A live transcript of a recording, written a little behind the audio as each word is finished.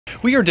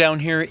We are down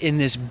here in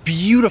this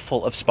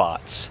beautiful of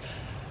spots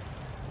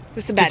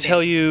to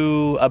tell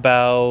you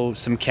about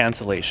some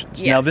cancellations.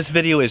 Yes. Now this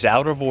video is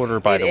out of order,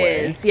 by the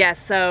way. It is, yes.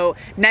 So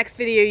next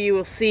video you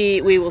will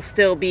see, we will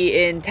still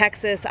be in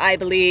Texas, I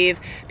believe,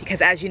 because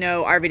as you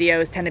know, our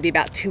videos tend to be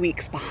about 2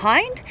 weeks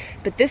behind,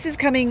 but this is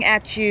coming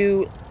at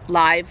you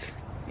live,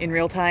 in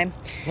real time.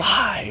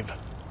 Live?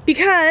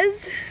 Because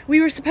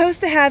we were supposed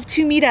to have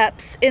 2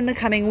 meetups in the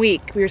coming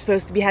week. We were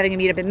supposed to be having a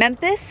meetup in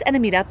Memphis and a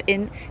meetup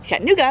in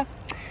Chattanooga.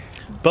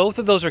 Both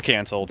of those are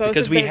canceled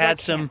because we had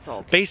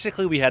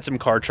basically we had some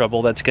car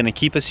trouble that's going to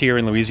keep us here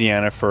in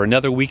Louisiana for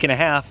another week and a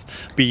half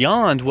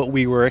beyond what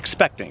we were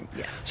expecting.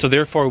 Yes. So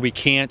therefore we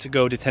can't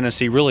go to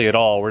Tennessee really at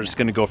all. We're just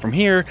going to go from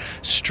here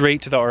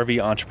straight to the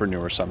RV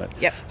Entrepreneur Summit.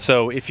 Yep.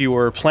 So if you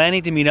were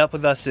planning to meet up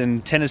with us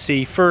in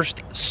Tennessee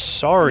first,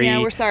 sorry. Yeah,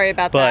 we're sorry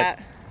about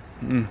that.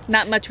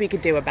 Not much we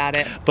could do about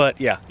it. But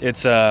yeah,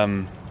 it's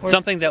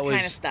something that was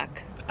kind of stuck.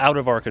 Out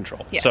of our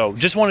control. Yes. So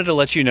just wanted to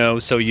let you know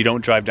so you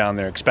don't drive down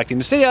there expecting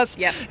to see us.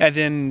 Yep. And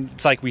then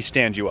it's like we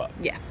stand you up.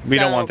 Yeah. We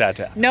don't want that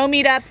to happen. No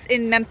meetups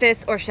in Memphis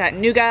or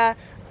Chattanooga.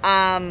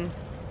 And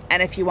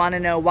if you want to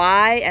know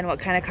why and what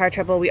kind of car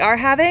trouble we are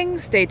having,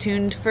 stay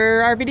tuned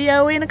for our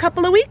video in a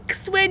couple of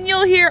weeks when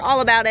you'll hear all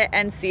about it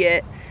and see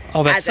it.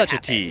 Oh, that's such a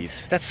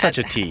tease. That's such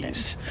a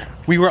tease.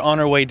 We were on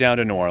our way down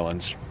to New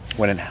Orleans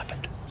when it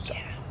happened. So.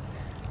 Yeah.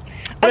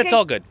 But okay. it's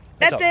all good.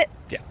 That's it.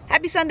 Yeah.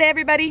 Happy Sunday,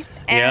 everybody.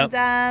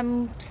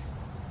 And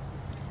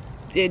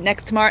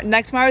next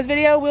tomorrow's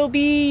video will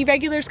be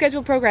regular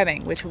scheduled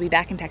programming, which will be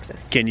back in Texas.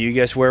 Can you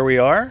guess where we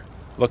are?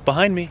 Look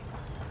behind me.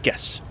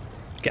 Guess.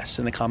 Guess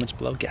in the comments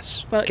below.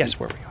 Guess. Well, guess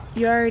where we are.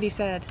 You already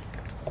said.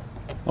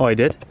 Oh, I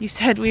did? You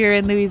said we were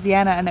in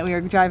Louisiana and that we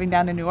were driving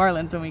down to New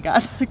Orleans when we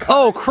got the car.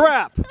 Oh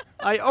crap!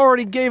 I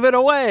already gave it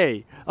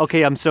away.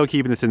 Okay, I'm so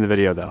keeping this in the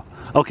video though.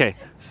 Okay,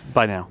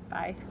 bye now.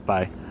 Bye.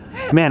 Bye.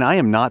 Man, I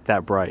am not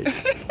that bright.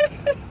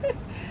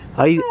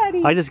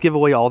 I just give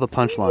away all the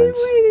punchlines.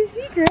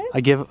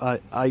 I give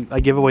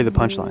away the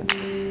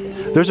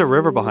punchlines. There's a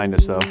river behind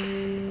us though.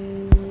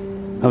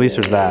 At least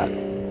there's that.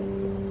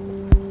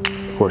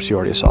 Of course, you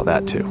already saw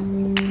that too.